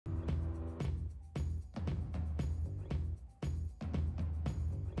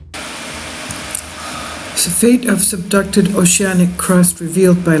Fate of subducted oceanic crust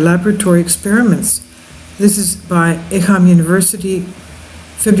revealed by laboratory experiments. This is by Ehime University,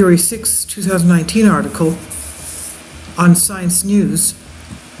 February 6, 2019 article on Science News,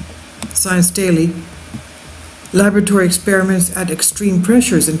 Science Daily. Laboratory experiments at extreme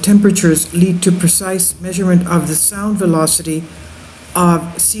pressures and temperatures lead to precise measurement of the sound velocity of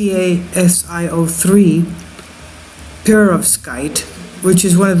CaSiO3 perovskite, which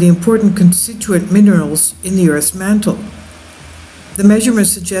is one of the important constituent minerals in the Earth's mantle. The measurement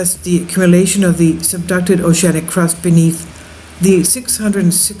suggests the accumulation of the subducted oceanic crust beneath the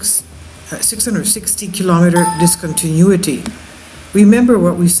 660-kilometer discontinuity. Remember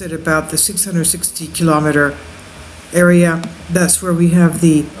what we said about the 660-kilometer area. That's where we have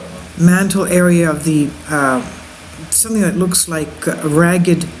the mantle area of the something that looks like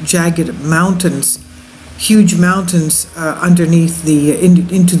ragged, jagged mountains, huge mountains underneath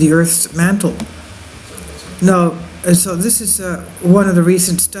into the Earth's mantle. Now, so this is one of the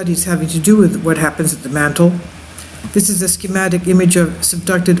recent studies having to do with what happens at the mantle. This is a schematic image of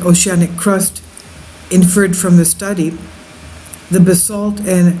subducted oceanic crust inferred from the study. The basalt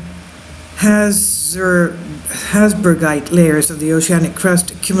and Hasbergite layers of the oceanic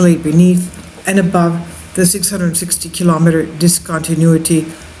crust accumulate beneath and above the 660-kilometer discontinuity,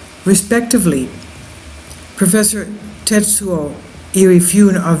 respectively. Professor Tetsuo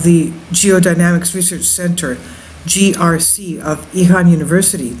Irifune of the Geodynamics Research Center, GRC, of Ehime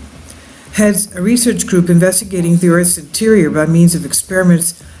University, heads a research group investigating the Earth's interior by means of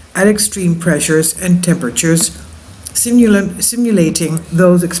experiments at extreme pressures and temperatures, simulating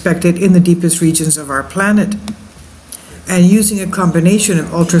those expected in the deepest regions of our planet. And using a combination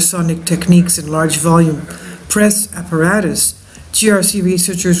of ultrasonic techniques and large volume press apparatus, GRC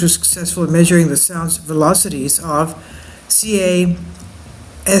researchers were successful in measuring the sound's velocities of CaSiO3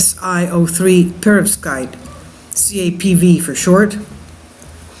 perovskite, CaPV for short,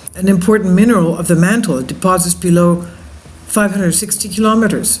 an important mineral of the mantle. It deposits below 560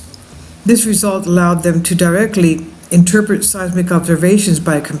 kilometers. This result allowed them to directly interpret seismic observations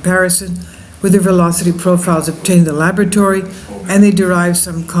by comparison with the velocity profiles obtained in the laboratory, and they derived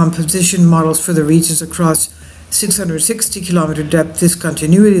some composition models for the regions across 660-kilometer depth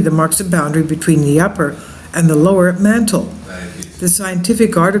discontinuity that marks a boundary between the upper and the lower mantle. The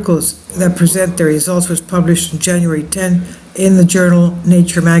scientific articles that present their results was published on January 10 in the journal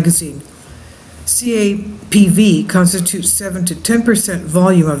Nature magazine. CaPV constitutes 7 to 10%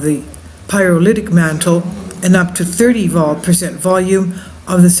 volume of the pyrolytic mantle and up to 30% volume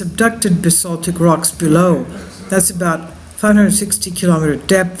of the subducted basaltic rocks below. That's about 560-kilometer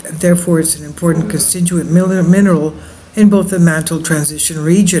depth, and therefore it's an important constituent mineral in both the mantle transition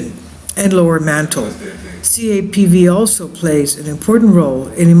region and lower mantle. CaPV also plays an important role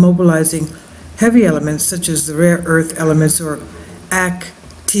in immobilizing heavy elements such as the rare earth elements or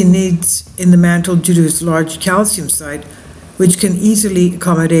actinides in the mantle due to its large calcium site, which can easily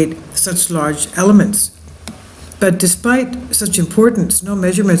accommodate such large elements. But despite such importance, no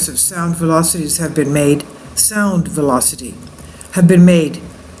measurements of sound velocities have been made.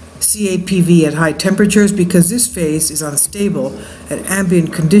 CaPV at high temperatures, because this phase is unstable at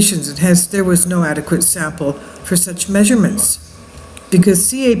ambient conditions, and hence there was no adequate sample for such measurements.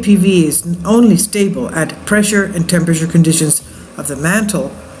 Because CaPV is only stable at pressure and temperature conditions of the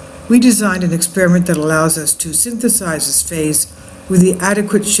mantle, we designed an experiment that allows us to synthesize this phase with the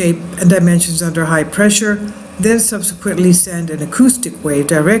adequate shape and dimensions under high pressure, then subsequently send an acoustic wave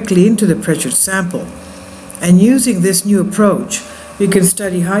directly into the pressured sample. And using this new approach, we can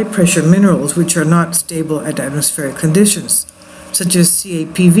study high-pressure minerals which are not stable at atmospheric conditions, such as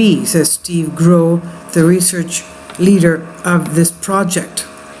CaPV, says Steve Groh, the research leader of this project.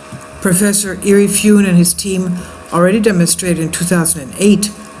 Professor Irifune and his team already demonstrated in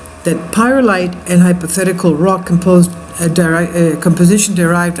 2008 that pyrolite and hypothetical rock composition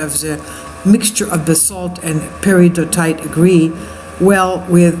derived of the mixture of basalt and peridotite agree well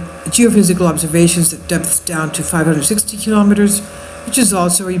with geophysical observations at depths down to 560 kilometers, which is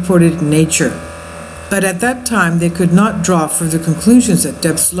also reported in Nature. But at that time, they could not draw further conclusions at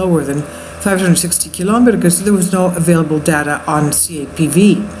depths lower than 560 kilometers because there was no available data on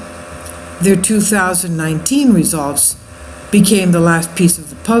CaPV. Their 2019 results became the last piece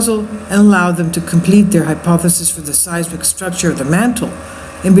of the puzzle and allowed them to complete their hypothesis for the seismic structure of the mantle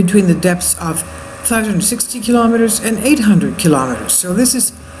in between the depths of 560 kilometers and 800 kilometers. So this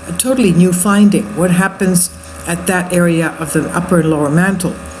is a totally new finding. What happens at that area of the upper and lower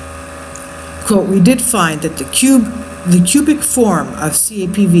mantle? Quote, we did find that the cubic form of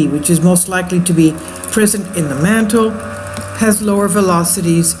CaPV, which is most likely to be present in the mantle, has lower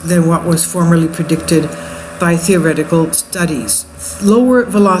velocities than what was formerly predicted by theoretical studies. Lower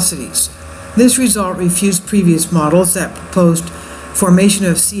velocities. This result refused previous models that proposed formation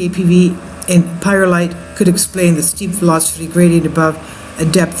of CAPV in pyrrolite could explain the steep velocity gradient above a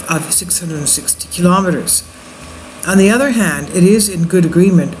depth of 660 kilometers. On the other hand, it is in good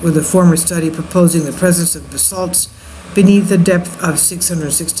agreement with the former study proposing the presence of basalts beneath a depth of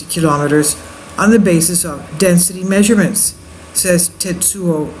 660 kilometers on the basis of density measurements, says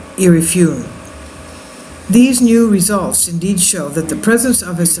Tetsuo Irifune. These new results indeed show that the presence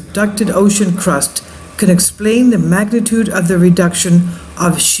of a subducted ocean crust can explain the magnitude of the reduction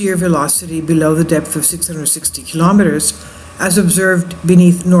of shear velocity below the depth of 660 kilometers as observed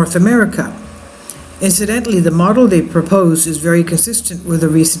beneath North America. Incidentally, the model they propose is very consistent with a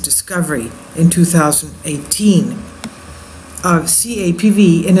recent discovery in 2018 of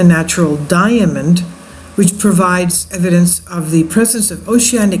CAPV in a natural diamond, which provides evidence of the presence of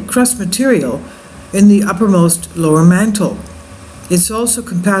oceanic crust material in the uppermost lower mantle. It's also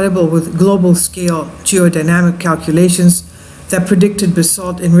compatible with global-scale geodynamic calculations that predicted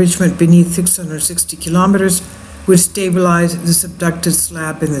basalt enrichment beneath 660 kilometers would stabilize the subducted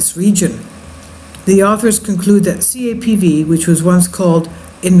slab in this region. The authors conclude that CAPV, which was once called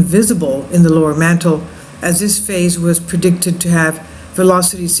invisible in the lower mantle, as this phase was predicted to have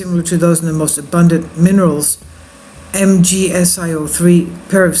velocities similar to those in the most abundant minerals, MgSiO3,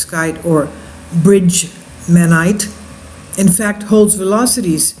 perovskite, or bridgmanite, in fact holds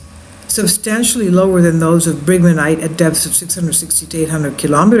velocities substantially lower than those of brigmanite at depths of 660 to 800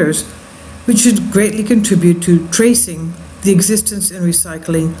 kilometers, which should greatly contribute to tracing the existence and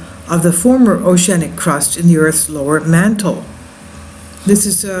recycling of the former oceanic crust in the Earth's lower mantle. This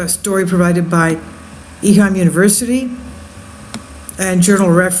is a story provided by Ehime University, and journal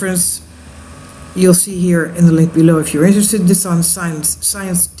reference you'll see here in the link below if you're interested. This on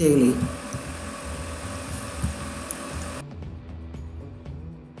Science Daily.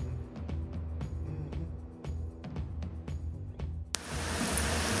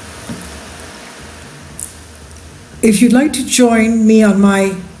 If you'd like to join me on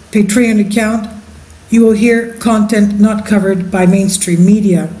my Patreon account, you will hear content not covered by mainstream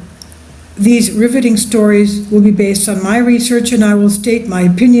media. These riveting stories will be based on my research, and I will state my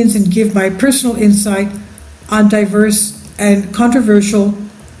opinions and give my personal insight on diverse and controversial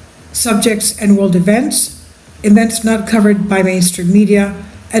subjects and world events not covered by mainstream media,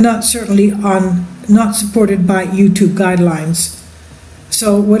 and not supported by YouTube guidelines.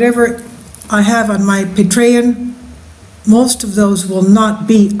 So whatever I have on my Patreon, most of those will not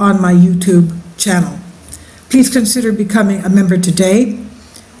be on my YouTube channel. Please consider becoming a member today.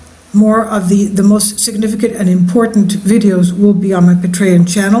 More of the most significant and important videos will be on my Patreon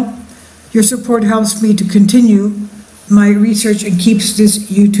channel. Your support helps me to continue my research and keeps this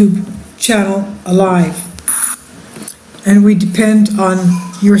YouTube channel alive. And we depend on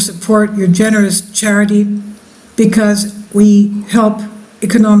your support, your generous charity, because we help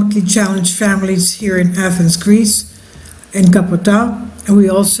economically challenged families here in Athens, Greece, in Kapota, and we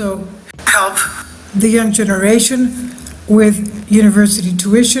also help the young generation with university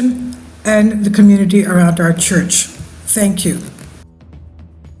tuition and the community around our church. Thank you.